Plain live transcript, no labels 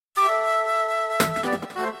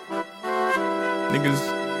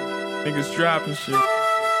Niggas dropping shit,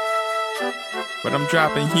 but I'm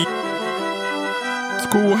dropping heat.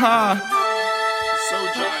 School high. So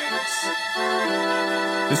giants.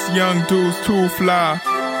 This young dude's too fly.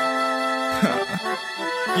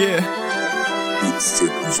 Yeah.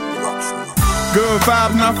 Good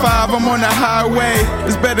vibes, not five, I'm on the highway.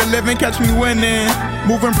 It's better living, catch me winning.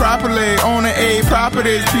 Moving properly, owning A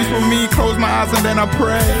properties. Peace with me, close my eyes and then I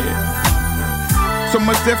pray. So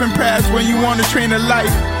much different paths when you wanna train a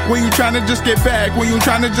life. When you tryna just get back, when you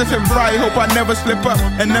tryna just hit right. Hope I never slip up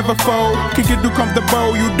and never fold. Kick it too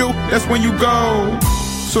comfortable, you do, that's when you go.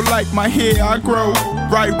 So like my hair, I grow.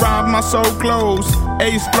 Right rhymes, my soul glows.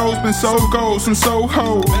 Ace flows, been so gold, and so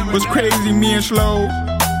ho. Was crazy, me and slow.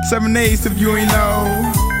 7 Ace if you ain't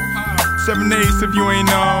know. 7 Ace if you ain't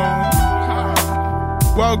know.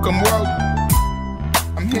 Welcome.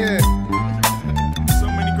 I'm here. So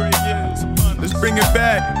many great years. Let's bring it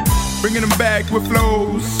back. Bringing them back with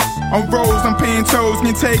flows. On roads, I'm paying toes.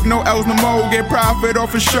 Can't take no L's no more. Get profit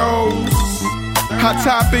off of shows. Hot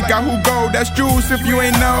topic, got who go. That's juice if you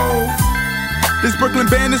ain't know. This Brooklyn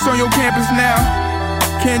Bandit's on your campus now.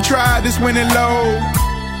 Can't try this winning low.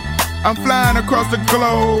 I'm flying across the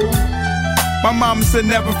globe. My mama said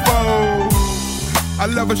never fold. I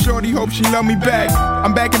love her shorty, hope she love me back.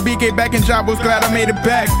 I'm back in BK, back in job, was glad I made it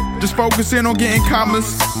back. Just focusing on getting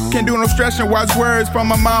commas. Can't do no stretching, wise words from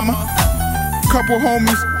my mama. Couple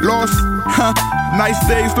homies lost, nice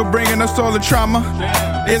days still bringing us all the trauma.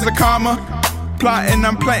 Here's a comma. Plotting,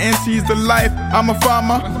 I'm planting seeds of life. I'm a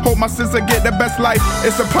farmer, hope my sister get the best life.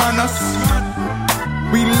 It's upon us.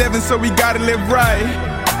 We living so we gotta live right.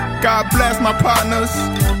 God bless my partners.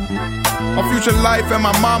 My future life and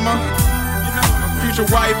my mama. My future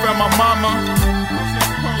wife and my mama.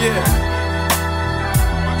 Yeah.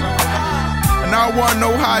 And I don't want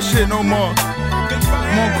no hot shit no more.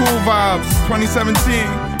 I'm on cool vibes, 2017.